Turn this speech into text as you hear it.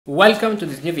Welcome to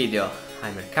this new video.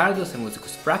 I'm Riccardo, a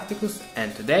musicus practicus,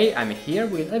 and today I'm here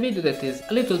with a video that is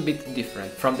a little bit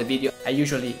different from the video I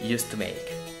usually used to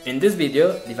make. In this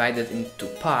video, divided in two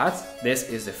parts, this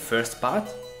is the first part,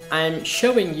 I'm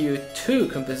showing you two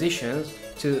compositions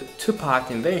to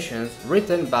two-part inventions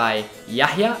written by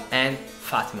Yahya and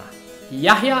Fatima.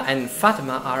 Yahya and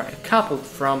Fatima are a couple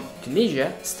from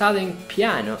Tunisia studying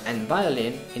piano and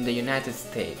violin in the United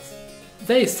States.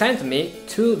 They sent me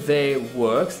two their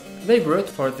works they wrote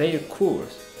for their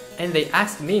course, and they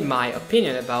asked me my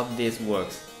opinion about these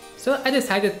works, so I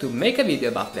decided to make a video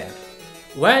about them.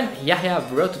 When Yahya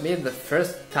wrote me the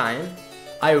first time,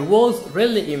 I was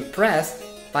really impressed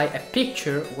by a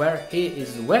picture where he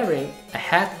is wearing a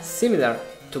hat similar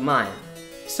to mine.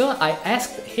 So I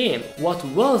asked him what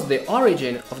was the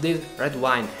origin of this red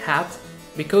wine hat,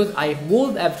 because I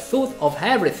would have thought of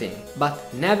everything,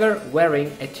 but never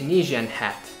wearing a Tunisian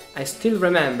hat. I still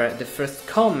remember the first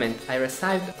comment I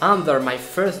received under my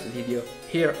first video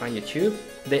here on YouTube,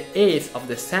 the 8th of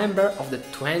December of the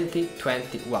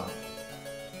 2021.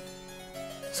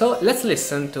 So let's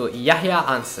listen to Yahya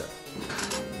answer.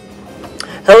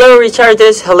 Hello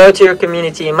Richardus, hello to your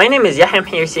community. My name is Yahya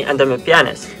Mhirsi and I'm a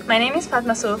pianist. My name is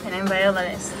Fatma Souf and I'm a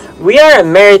violinist. We are a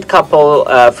married couple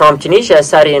from Tunisia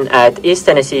studying at East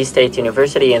Tennessee State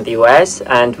University in the US,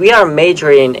 and we are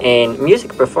majoring in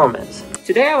music performance.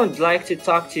 Today I would like to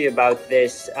talk to you about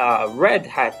this red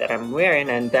hat that I'm wearing,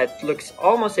 and that looks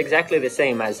almost exactly the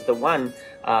same as the one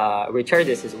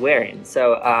Richardus is wearing.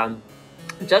 So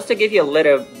just to give you a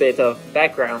little bit of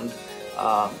background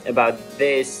about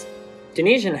this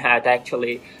Tunisian hat,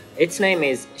 actually, its name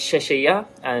is Shashia,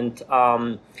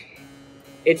 and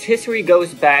its history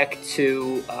goes back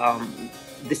to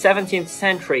the 17th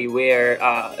century, where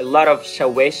a lot of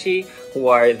Shaweshi, who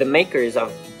are the makers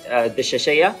of the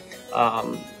Shashia,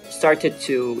 started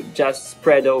to just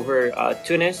spread over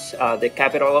Tunis, the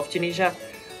capital of Tunisia.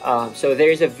 So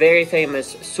there is a very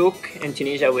famous souk in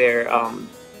Tunisia where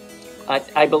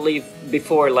I believe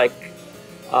before,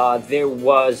 there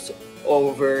was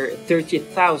over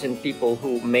 30,000 people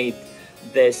who made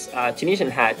this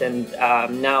Tunisian hat, and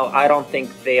now I don't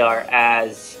think they are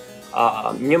as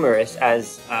numerous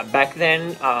as back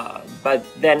then, but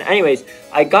then anyways,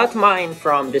 I got mine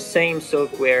from the same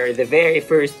souk where the very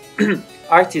first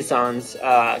artisans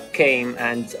came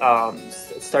and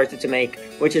started to make,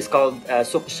 which is called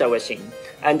souk shawashin.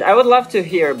 And I would love to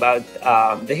hear about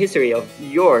the history of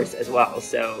yours as well.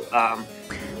 So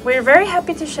we're very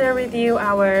happy to share with you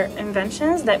our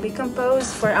inventions that we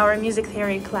composed for our music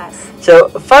theory class. So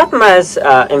Fatma's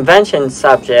invention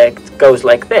subject goes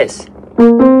like this.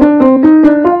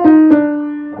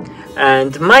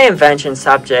 And my invention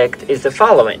subject is the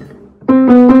following.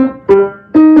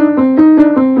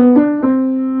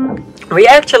 We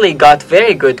actually got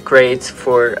very good grades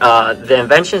for the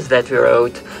inventions that we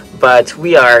wrote, but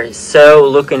we are so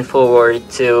looking forward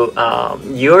to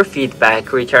your feedback,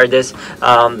 Richardus.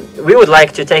 We would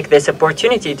like to take this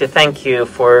opportunity to thank you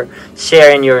for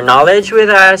sharing your knowledge with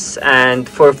us and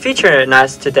for featuring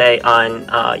us today on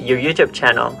your YouTube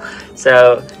channel.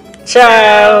 So,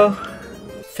 ciao!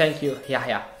 Thank you,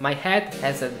 Yahya. My hat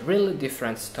has a really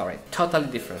different story, totally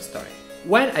different story.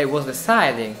 When I was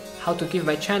deciding how to give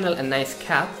my channel a nice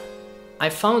cut, I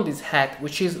found this hat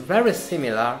which is very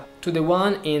similar to the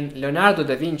one in Leonardo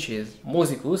da Vinci's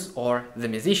Musicus, or The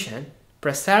Musician,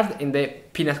 preserved in the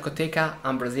Pinacoteca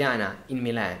Ambrosiana in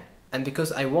Milan. And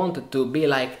because I wanted to be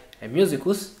like a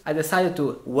musicus, I decided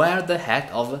to wear the hat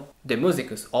of the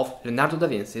Musicus of Leonardo da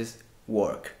Vinci's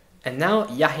work. And now,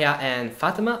 Yahya and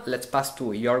Fatima, let's pass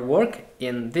to your work.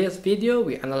 In this video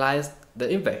we analyzed the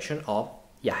invention of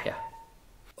Yahya.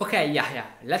 Okay, Yahya,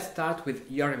 let's start with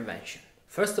your invention.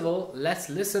 First of all, let's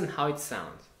listen how it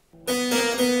sounds.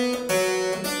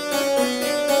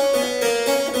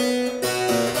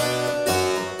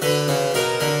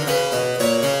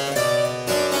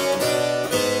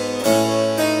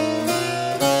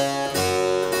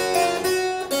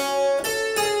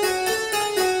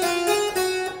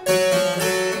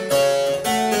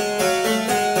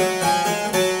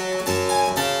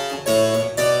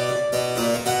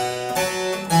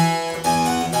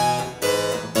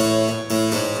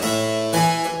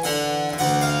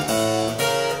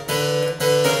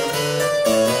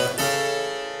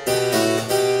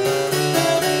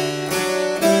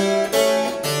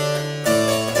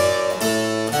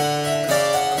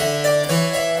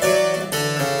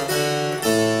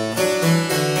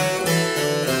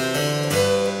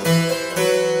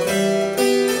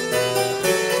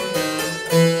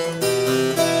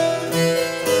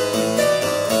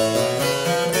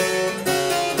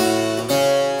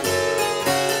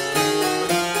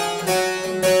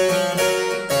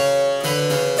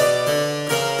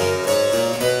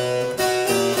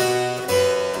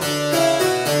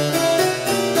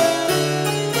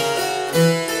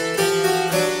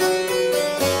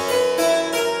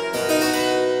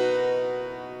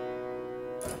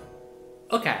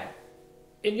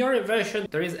 In your invention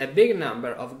there is a big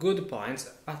number of good points,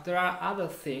 but there are other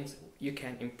things you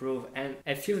can improve and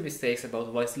a few mistakes about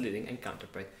voice leading and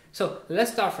counterpoint. So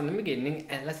let's start from the beginning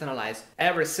and let's analyze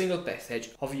every single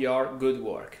passage of your good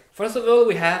work. First of all,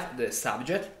 we have the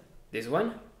subject, this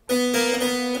one.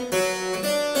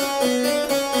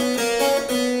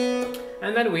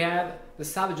 And then we have the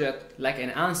subject like an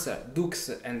answer, dux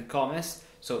and comes.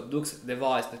 So dux, the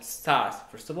voice that starts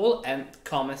first of all, and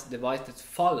comes, the voice that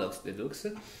follows the dux.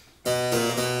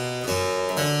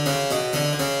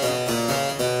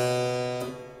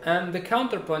 And the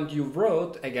counterpoint you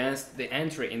wrote against the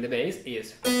entry in the bass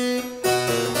is.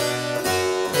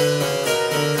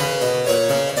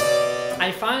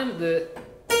 I find the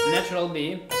natural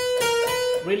B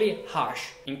really harsh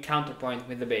in counterpoint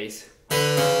with the bass.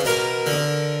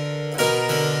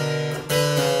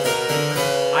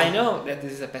 I know that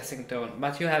this is a passing tone,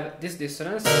 but you have this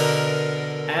dissonance,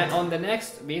 and on the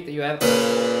next beat you have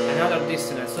another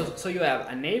dissonance, so you have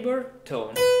a neighbor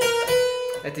tone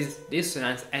that is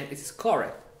dissonance, and it is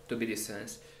correct to be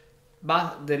dissonance.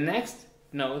 But the next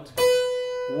note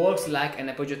works like an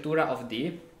appoggiatura of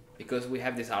D, because we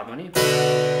have this harmony.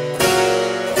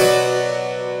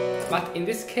 But in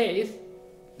this case,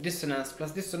 dissonance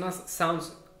plus dissonance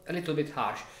sounds a little bit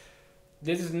harsh.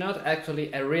 This is not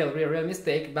actually a real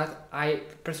mistake, but I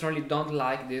personally don't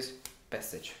like this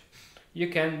passage. You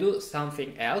can do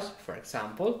something else, for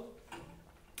example,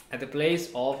 at the place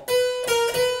of,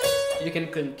 you can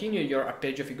continue your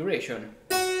arpeggio figuration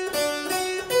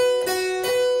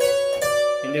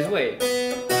in this way.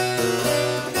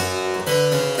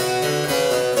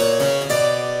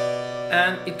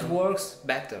 And it works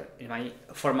better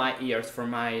for my ears, for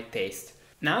my taste.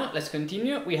 Now let's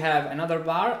continue. We have another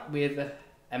bar with a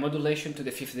modulation to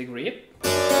the 5th degree.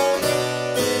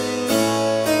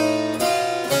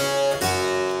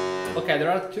 Okay,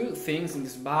 there are two things in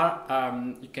this bar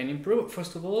you can improve.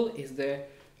 First of all is the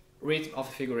rhythm of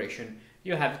the figuration.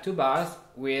 You have two bars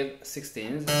with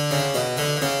 16s,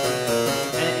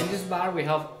 and in this bar we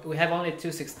have only two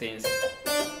 16s.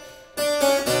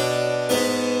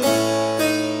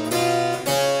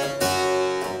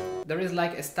 There is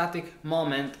like a static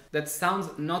moment that sounds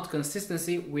not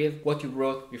consistency with what you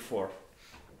wrote before.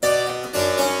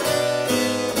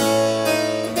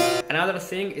 Another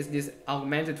thing is this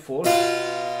augmented fourth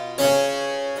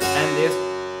and these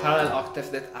parallel octaves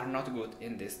that are not good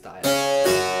in this style.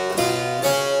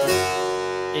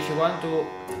 If you want to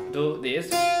do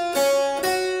this,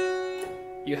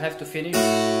 you have to finish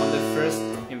on the first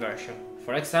inversion.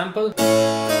 For example,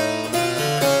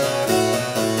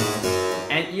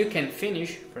 and you can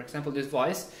finish, for example, this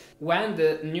voice when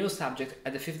the new subject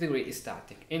at the 5th degree is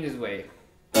starting, in this way.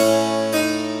 6,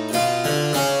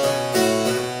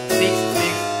 6,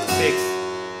 6.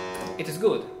 It is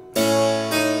good.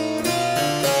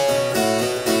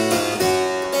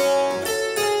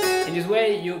 In this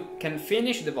way you can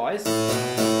finish the voice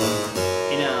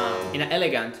in an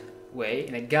elegant way,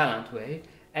 in a gallant way,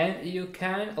 and you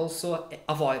can also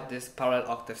avoid these parallel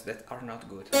octaves that are not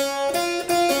good.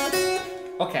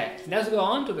 Okay, let's go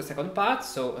on to the second part,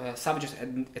 so subject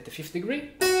at the 5th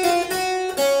degree.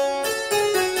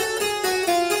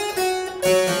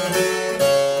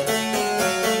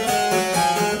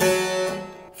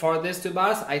 For these two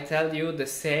bars, I tell you the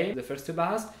same, the first two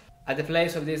bars. At the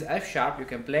place of this F sharp, you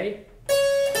can play.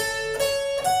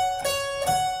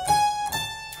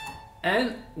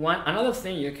 And another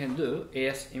thing you can do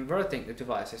is inverting the two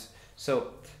voices.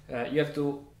 So you have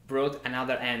to write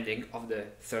another ending of the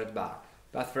third bar.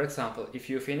 But for example, if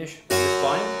you finish this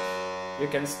point, you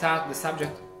can start the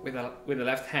subject with the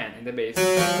left hand in the bass, in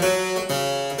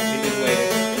this way,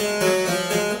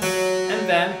 and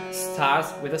then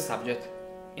starts with the subject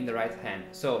in the right hand.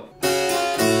 So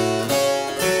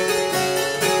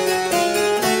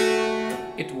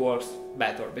it works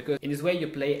better, because in this way you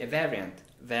play a variant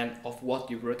then of what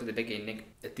you wrote at the beginning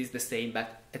that is the same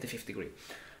but at the 5th degree.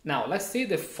 Now let's see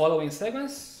the following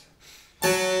sequence.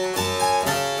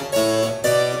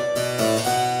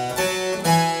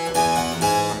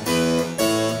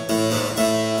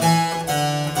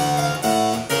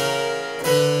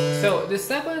 So this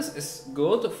sequence is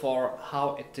good for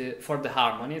for the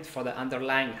harmony, for the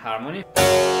underlying harmony.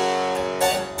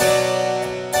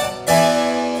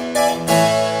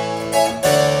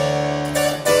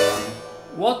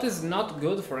 What is not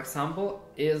good, for example,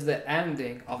 is the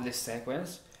ending of this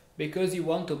sequence, because you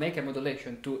want to make a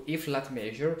modulation to E flat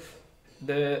major.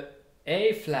 The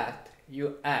A flat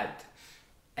you add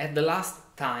at the last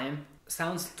time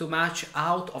sounds too much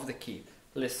out of the key.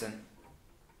 Listen.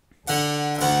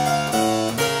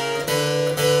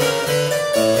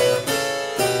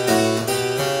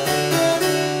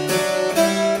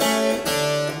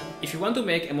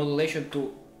 make a modulation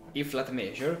to E flat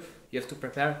major, you have to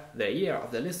prepare the ear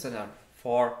of the listener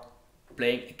for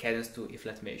playing a cadence to E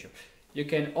flat major. You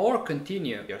can or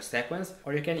continue your sequence,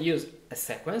 or you can use a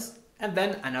sequence and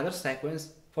then another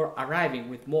sequence for arriving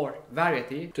with more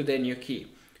variety to the new key.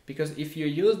 Because if you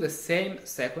use the same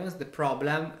sequence, the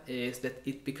problem is that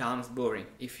it becomes boring.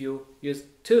 If you use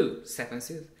two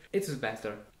sequences, it is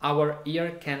better. Our ear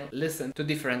can listen to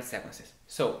different sequences.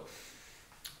 So,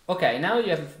 okay, now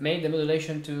you have made the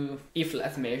modulation to E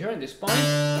flat major in this point,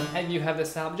 and you have the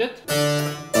subject.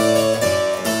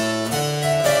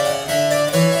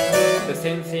 The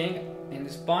same thing in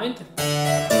this point.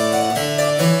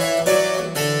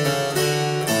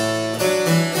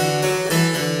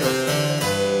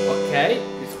 Okay,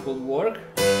 this could work.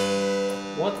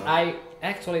 What I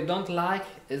actually don't like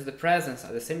is the presence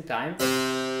at the same time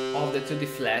of the 2D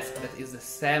flat, that is the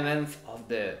 7th of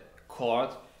the chord,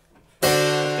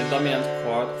 the dominant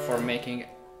chord for making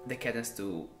the cadence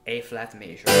to A flat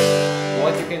major.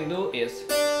 What you can do is,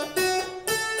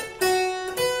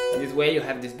 this way you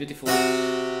have this beautiful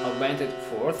augmented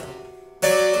fourth.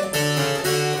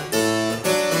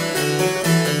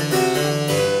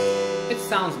 It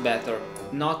sounds better,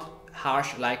 not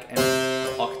harsh like an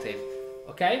octave.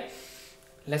 Okay,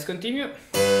 let's continue.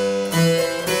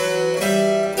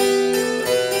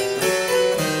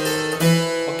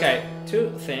 Okay,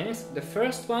 two things. The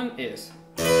first one is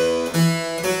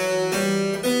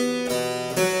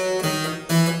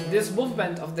this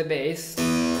movement of the bass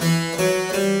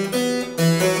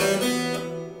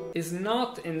is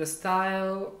not in the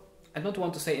style, I don't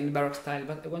want to say in the Baroque style,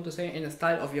 but I want to say in the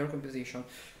style of your composition.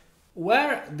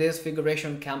 Where this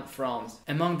figuration comes from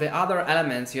among the other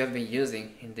elements you have been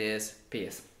using in this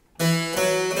piece.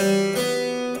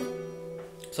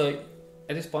 So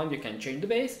at this point you can change the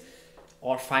bass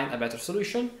or find a better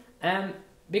solution, and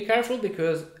be careful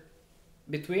because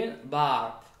between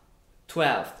bar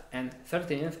 12th and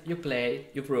 13th you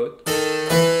wrote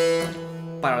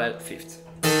parallel fifths.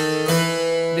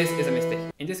 This is a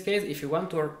mistake. In this case, if you want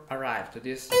to arrive to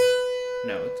this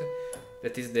note,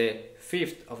 that is the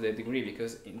 5th of the degree,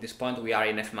 because in this point we are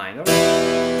in F minor,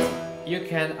 you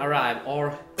can arrive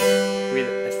or with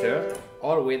a third,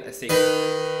 or with a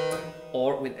 6th,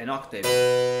 or with an octave.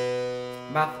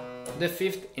 But the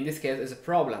 5th in this case is a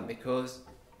problem, because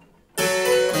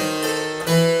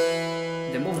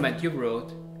the movement you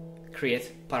wrote creates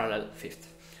parallel fifth.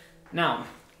 Now,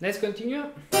 let's continue.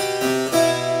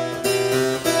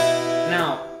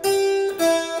 Now,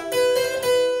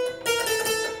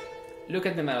 look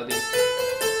at the melody.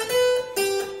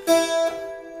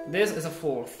 This is a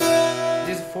fourth.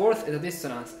 This fourth is a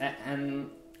dissonance, and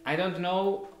I don't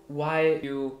know why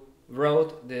you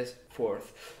wrote this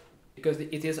fourth, because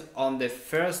it is on the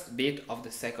first beat of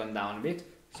the second downbeat.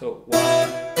 So 1,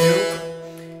 2.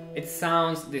 It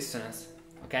sounds dissonance.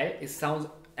 Okay, it sounds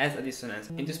as a dissonance.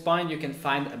 In this point, you can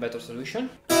find a better solution.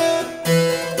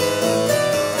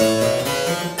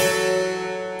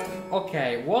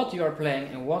 Okay, what you are playing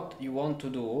and what you want to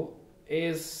do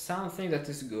is something that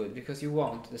is good, because you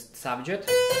want the subject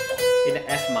in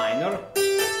F minor.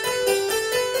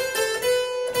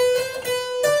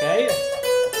 Okay,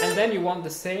 and then you want the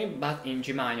same but in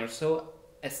G minor, so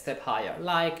a step higher,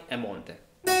 like a monte.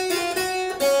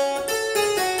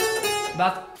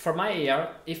 But for my ear,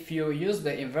 if you use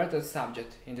the inverted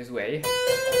subject in this way,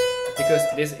 because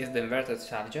this is the inverted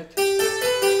subject,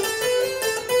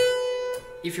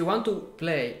 if you want to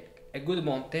play a good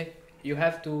monte, you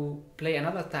have to play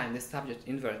another time the subject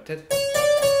inverted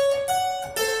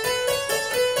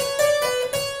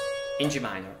in G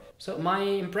minor. So my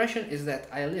impression is that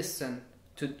I listen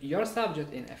to your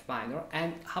subject in F minor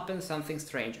and happens something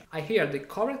strange. I hear the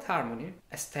correct harmony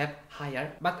a step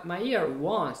higher, but my ear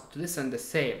wants to listen the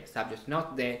same subject,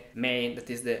 not the main, that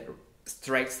is the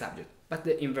straight subject, but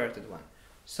the inverted one.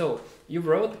 So you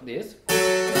wrote this.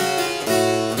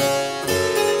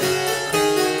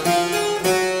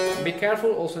 Be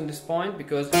careful also in this point,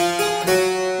 because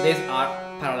these are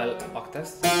parallel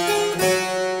octaves.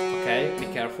 Okay, be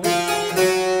careful.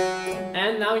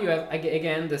 And now you have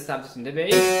again the subject in the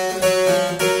bass.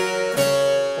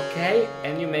 Okay,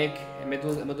 and you make a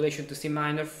modulation to C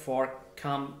minor for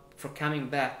coming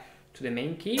back to the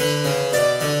main key.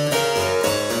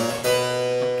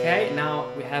 Okay, now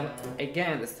we have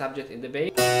again the subject in the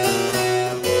bass.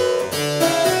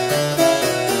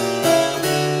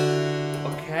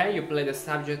 Okay, you play the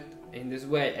subject in this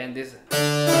way and this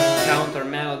counter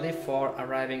melody for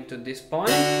arriving to this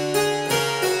point.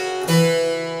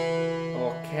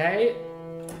 Okay,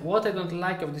 what I don't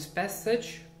like of this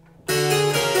passage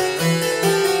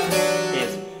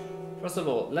is, first of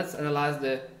all, let's analyze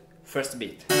the first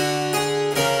beat.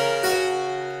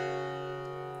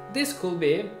 This could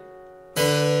be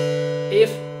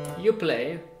if you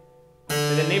play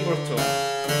with a neighbor tone,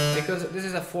 because this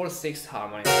is a 4/6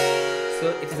 harmony, so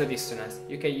it is a dissonance.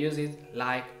 You can use it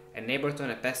like a neighbor tone,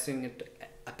 a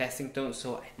passing tone,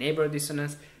 so a neighbor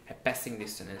dissonance, a passing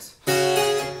dissonance.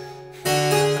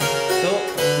 So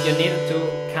you need to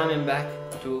come back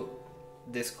to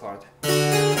this chord,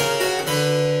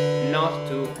 not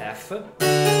to F,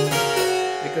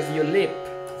 because you leap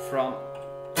from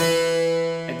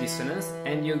a dissonance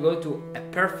and you go to a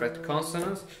perfect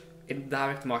consonance in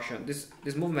direct motion.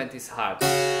 This movement is hard.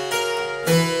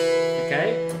 Okay?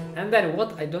 And then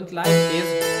what I don't like is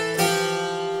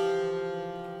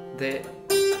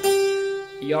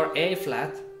your A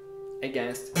flat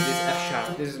against this F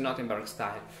sharp. This is not in Baroque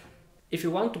style. If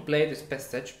you want to play this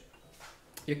passage,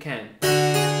 you can.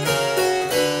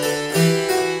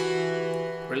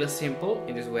 Really simple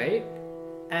in this way,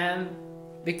 and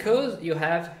because you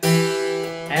have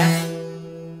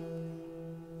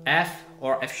F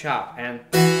or F sharp and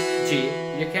G,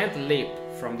 you can't leap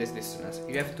from this dissonance.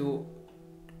 You have to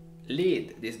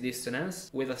lead this dissonance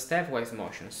with a stepwise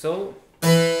motion. So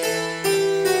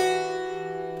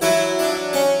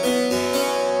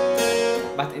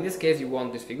but in this case you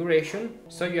want this figuration,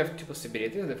 so you have two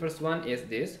possibilities. The first one is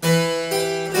this.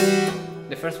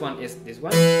 The first one is this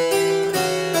one.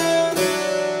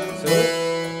 So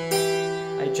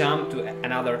I jump to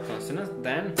another consonant,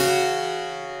 then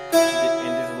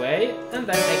in this way, and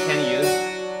then I can use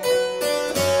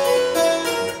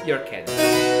your cadence.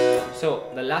 So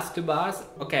the last two bars,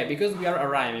 okay, because we are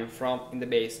rhyming from in the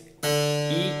bass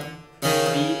E,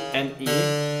 B, and E,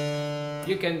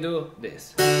 you can do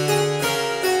this.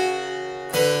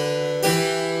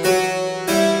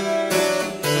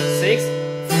 6,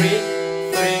 3,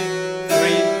 3,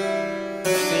 3,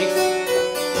 6,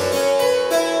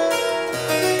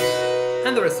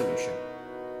 and the resolution.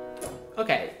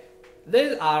 Okay,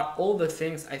 these are all the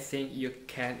things I think you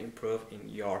can improve in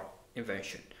your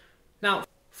invention. Now,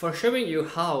 for showing you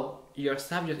how your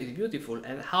subject is beautiful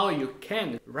and how you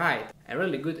can write a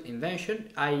really good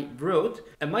invention, I wrote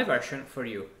my version for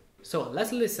you. So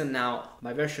let's listen now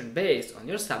my version based on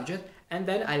your subject, and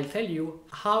then I'll tell you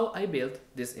how I built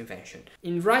this invention.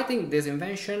 In writing this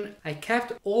invention, I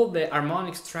kept all the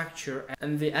harmonic structure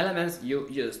and the elements you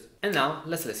used. And now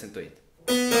let's listen to it.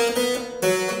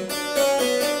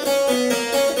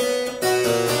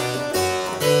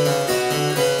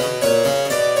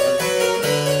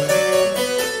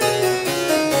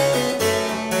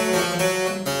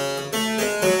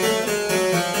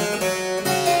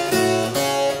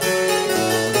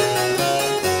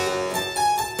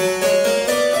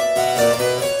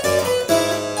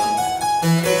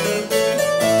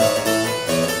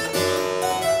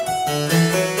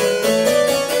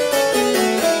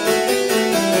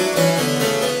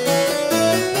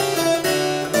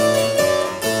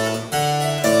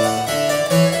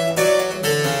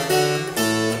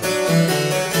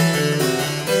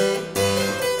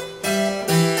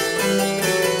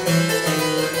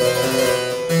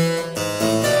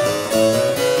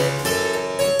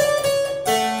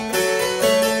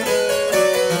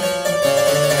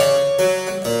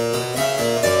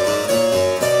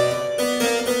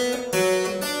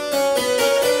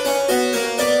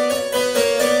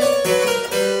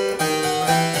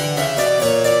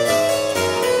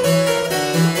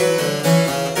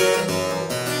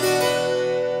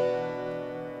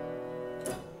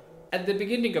 At the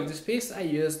beginning of this piece I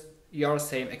used your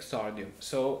same exordium,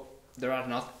 so there are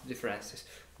not differences.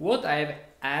 What I've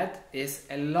added is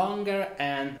a longer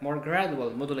and more gradual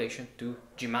modulation to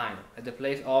G minor at the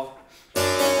place of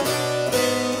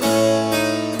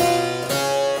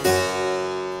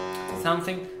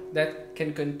something that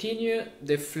can continue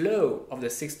the flow of the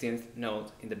 16th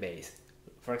note in the bass.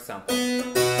 For example,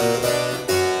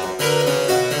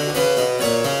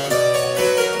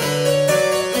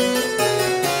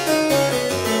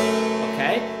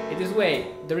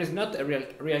 there is not a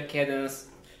real cadence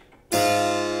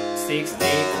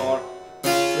 6/8 or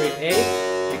 3/8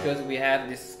 because we have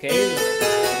this scale.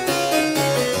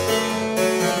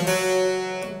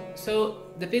 So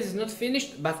the piece is not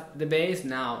finished, but the bass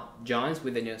now joins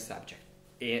with the new subject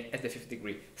at the 5th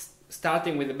degree,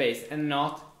 starting with the bass and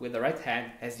not with the right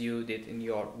hand as you did in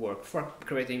your work for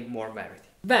creating more variety.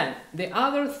 Then the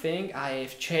other thing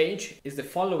I've changed is the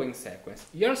following sequence.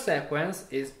 Your sequence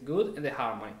is good in the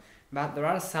harmony, but there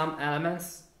are some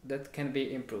elements that can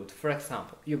be improved. For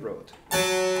example, you wrote,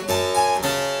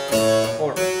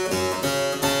 or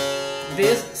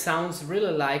this sounds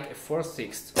really like a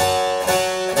 4/6.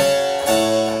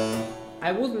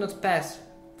 I would not pass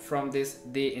from this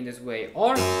D in this way,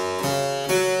 or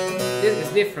this is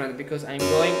different because I'm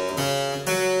going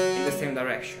in the same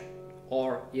direction,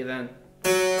 or even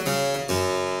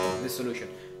the solution.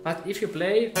 But if you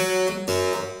play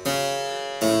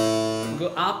go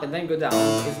up and then go down,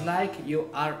 it's like you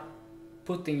are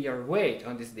putting your weight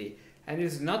on this D, and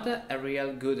it's not a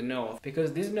real good note,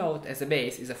 because this note as a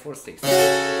bass is a 4/6.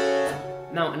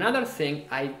 Now another thing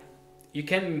you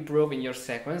can improve in your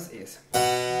sequence is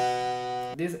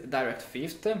this direct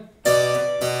fifth.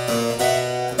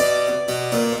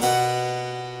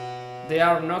 They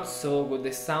are not so good,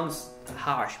 they sound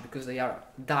harsh because they are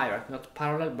direct, not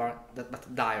parallel but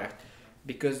direct,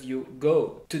 because you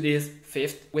go to this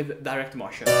fifth with direct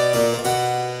motion.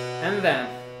 And then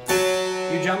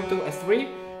you jump to a 3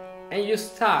 and you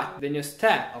start the new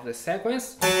step of the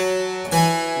sequence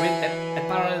with a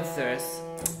parallel third.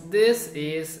 This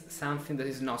is something that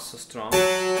is not so strong.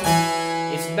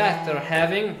 It's better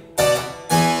having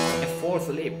a fourth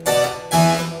lip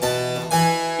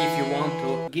if you want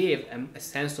to give a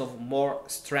sense of more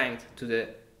strength to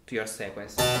your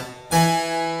sequence.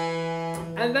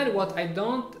 And then what I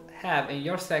don't have in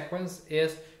your sequence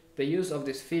is the use of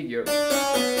this figure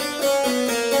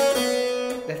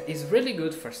that is really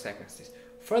good for sequences.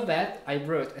 For that I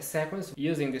wrote a sequence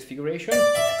using this figuration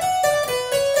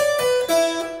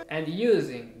and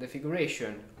using the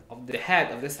figuration of the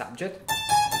head of the subject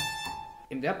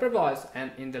in the upper voice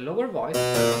and in the lower voice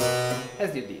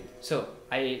as you did. So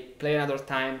I play another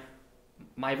time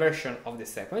my version of this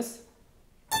sequence.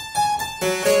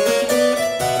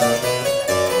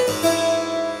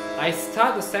 I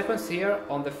start the sequence here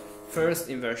on the first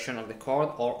inversion of the chord,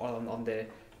 or on the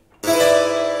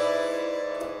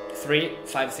 3,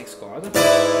 5, 6 chord.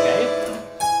 Okay.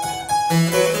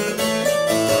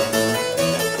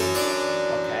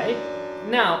 Okay.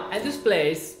 Now at this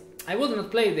place I will not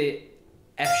play the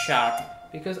F sharp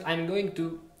because I'm going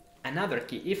to another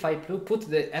key. If I put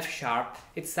the F sharp,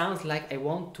 it sounds like I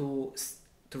want to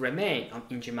remain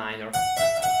in G minor.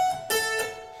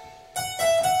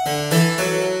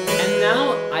 And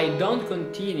now I don't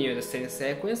continue the same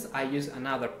sequence, I use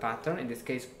another pattern, in this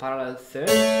case parallel third.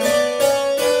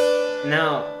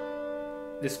 Now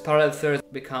this parallel third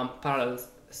become parallel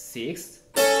sixth.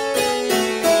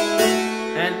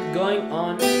 And going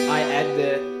on I add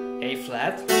the A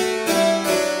flat.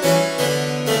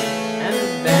 And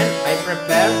then I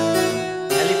prepare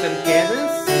a little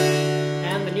cadence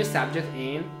and the new subject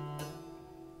in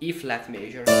E flat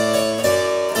major.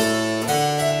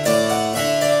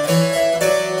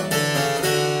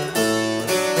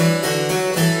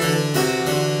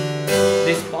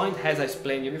 This point, as I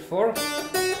explained you before.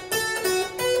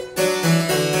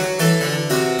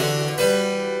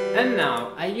 And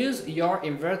now I use your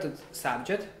inverted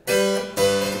subject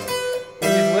in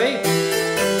this way.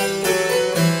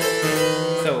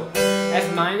 So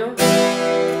F minor,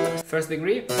 first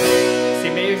degree, C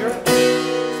major,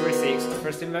 3/6,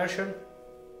 first inversion,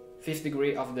 5th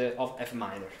degree of F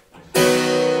minor.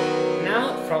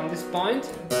 Now from this point,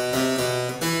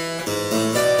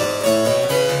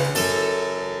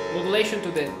 modulation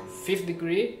to the 5th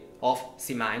degree of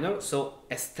C minor, so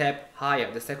a step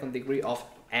higher, the 2nd degree of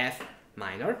F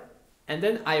minor, and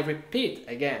then I repeat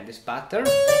again this pattern.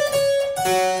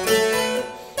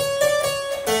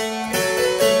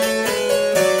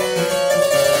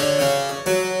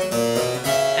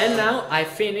 And now I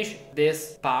finish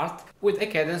this part with a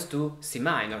cadence to C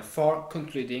minor for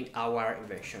concluding our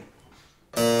invention.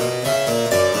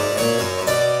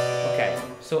 Okay,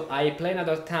 so I play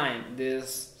another time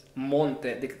this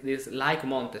Monte, this like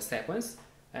Monte sequence,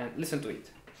 and listen to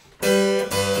it.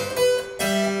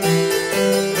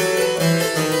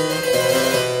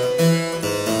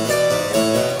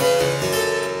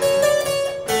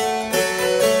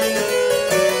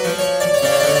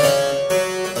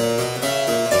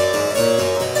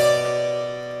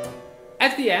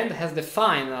 At the end, as the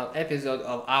final episode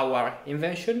of our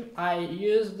invention, I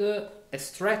used a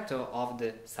stretto of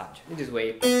the subject in this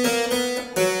way.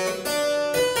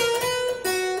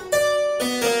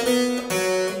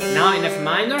 Now in F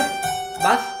minor,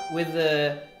 but with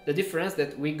the difference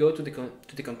that we go to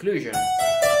the conclusion.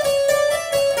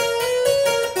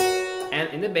 And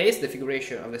in the bass, the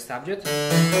figuration of the subject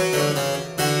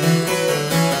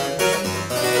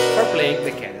for playing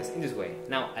the cadence in this way.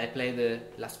 Now I play the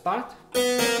last part.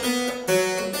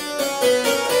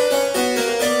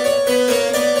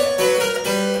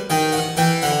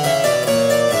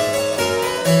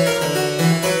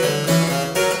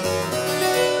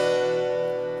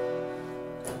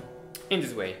 In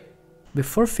this way.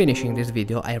 Before finishing this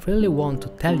video, I really want to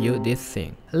tell you this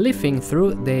thing. Leafing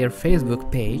through their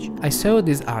Facebook page, I saw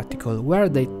this article where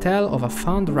they tell of a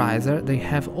fundraiser they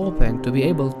have opened to be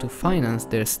able to finance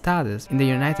their studies in the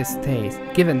United States,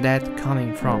 given that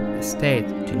coming from a state,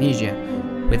 Tunisia,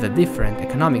 with a different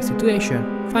economic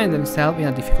situation, find themselves in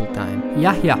a difficult time.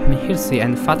 Yahya, Mihirsi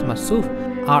and Fatma Souf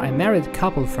are a married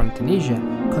couple from Tunisia,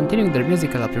 continuing their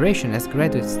musical operation as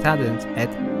graduate students at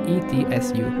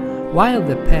ETSU. While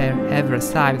the pair have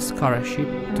received scholarship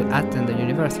to attend the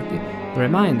university, the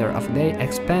remainder of their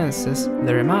expenses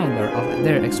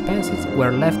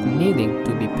were left needing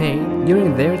to be paid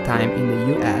during their time in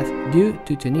the US due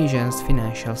to Tunisia's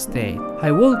financial state.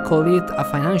 I would call it a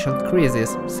financial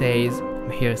crisis, says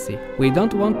Mihirsi. We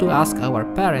don't want to ask our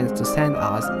parents to send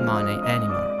us money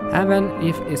anymore. Even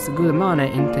if it's good money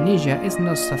in Tunisia, it's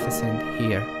not sufficient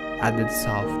here, added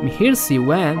Souf. Mihirsi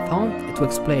went on to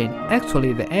explain,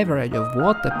 actually the average of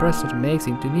what a person makes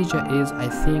in Tunisia is, I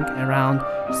think, around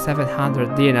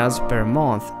 700 dinars per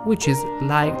month, which is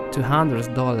like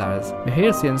 $200.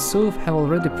 Mihirsi and Souf have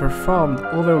already performed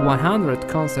over 100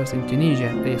 concerts in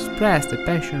Tunisia. They expressed a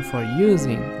passion for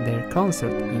using their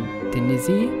concert in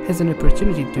Tunisia as an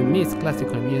opportunity to mix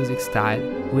classical music style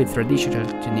with traditional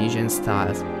Tunisian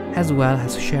styles, as well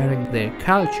as sharing their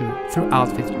culture through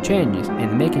outfit changes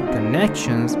and making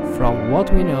connections from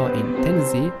what we know in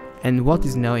Tennessee and what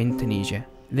is known in Tunisia.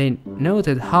 They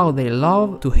noted how they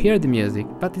love to hear the music,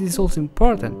 but it is also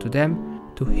important to them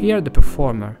to hear the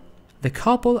performer. The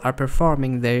couple are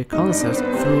performing their concerts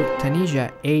through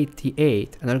Tunisia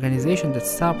 88, an organization that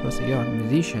supports young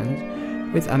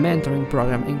musicians with a mentoring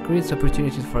program and creates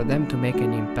opportunities for them to make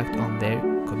an impact on their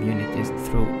communities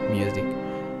through music.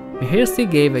 Mihirsi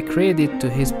gave a credit to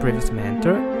his previous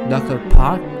mentor, Dr.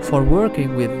 Park, for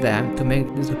working with them to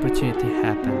make this opportunity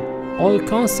happen. All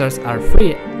concerts are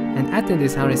free, and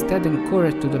attendees are instead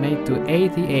encouraged to donate to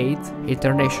 88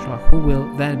 International, who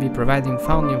will then be providing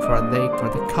funding for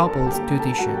the couple's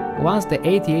tuition. Once the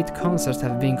 88 concerts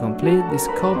have been completed, this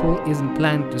couple isn't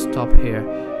planning to stop here.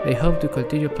 They hope to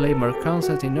continue playing more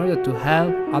concerts in order to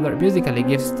help other musically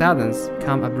gifted students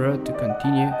come abroad to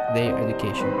continue their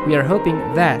education. We are hoping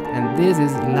that, and this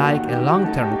is like a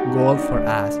long-term goal for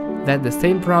us, that the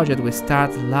same project we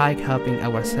start like helping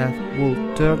ourselves will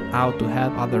turn out to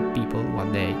help other people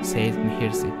one day, says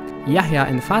Mihirsi. Yahya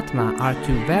and Fatma are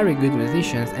two very good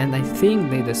musicians, and I think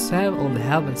they deserve all the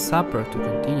help and support to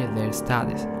continue their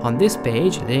studies. On this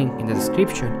page, link in the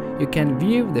description, you can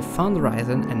view the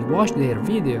fundraiser and watch their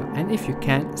video, and if you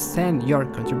can, send your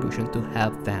contribution to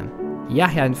help them.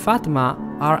 Yahya and Fatma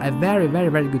are a very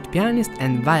good pianist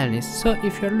and violinist, so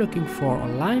if you're looking for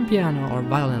online piano or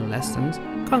violin lessons,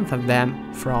 contact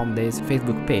them from this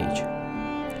Facebook page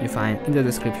you find in the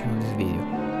description of this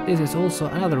video. This is also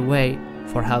another way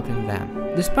for helping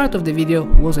them. This part of the video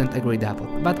wasn't agreed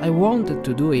upon, but I wanted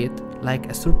to do it like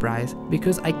a surprise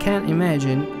because I can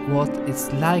imagine what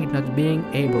it's like not being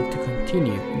able to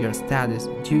continue your studies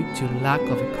due to lack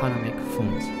of economic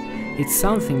funds. It's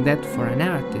something that for an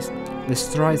artist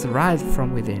destroys right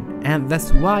from within, and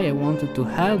that's why I wanted to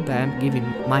help them, giving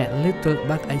my little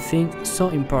but I think so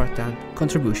important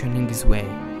contribution in this way.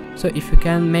 So if you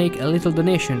can make a little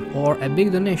donation or a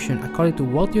big donation according to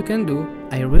what you can do,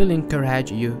 I really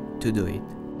encourage you to do it.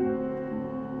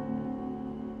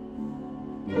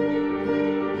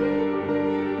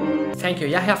 Thank you,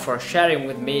 Yahya, for sharing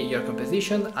with me your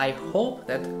composition. I hope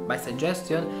that my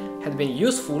suggestion had been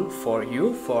useful for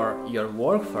you, for your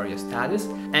work, for your studies.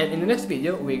 And in the next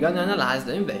video, we're gonna analyze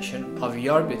the invention of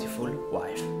your beautiful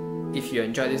wife. If you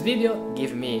enjoyed this video,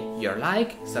 give me your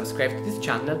like, subscribe to this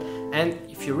channel, and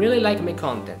if you really like my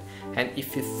content, and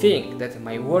if you think that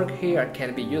my work here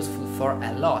can be useful for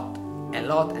a lot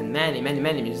and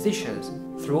many musicians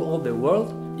through all the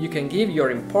world, you can give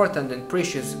your important and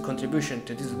precious contribution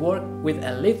to this work with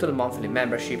a little monthly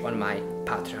membership on my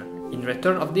Patreon. In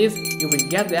return of this, you will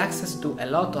get the access to a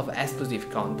lot of exclusive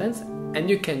contents, and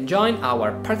you can join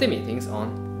our party meetings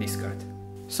on Discord.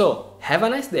 So, have a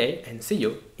nice day and see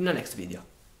you in the next video.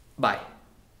 Bye!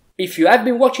 If you have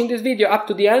been watching this video up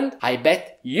to the end, I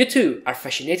bet you too are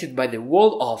fascinated by the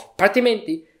world of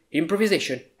partimenti,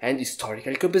 improvisation and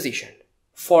historical composition.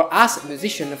 For us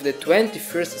musicians of the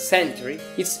 21st century,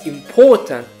 it's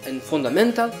important and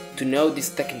fundamental to know these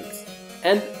techniques,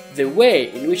 and the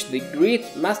way in which the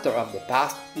great masters of the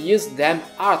past used them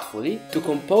artfully to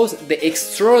compose the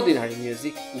extraordinary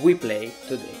music we play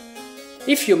today.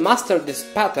 If you master these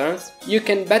patterns, you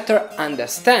can better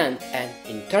understand and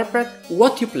interpret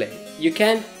what you play. you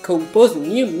can compose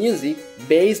new music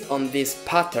based on these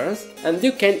patterns, and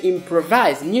you can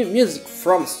improvise new music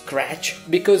from scratch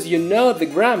because you know the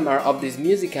grammar of this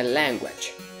musical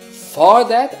language. For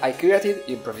that, I created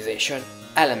Improvisation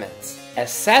Elements, a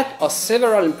set of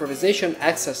several improvisation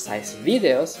exercise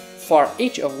videos, for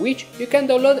each of which you can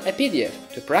download a PDF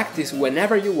to practice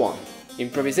whenever you want.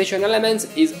 Improvisation Elements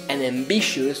is an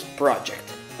ambitious project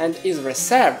and is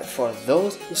reserved for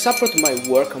those who support my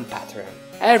work on Patreon.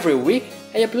 Every week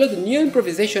I upload new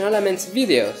Improvisation Elements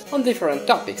videos on different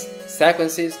topics,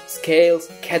 sequences,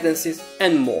 scales, cadences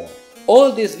and more.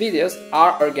 All these videos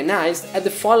are organized at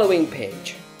the following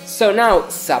page. So now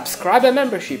subscribe a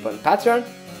membership on Patreon,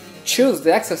 choose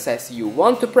the exercise you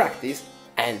want to practice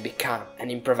and become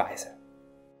an improviser.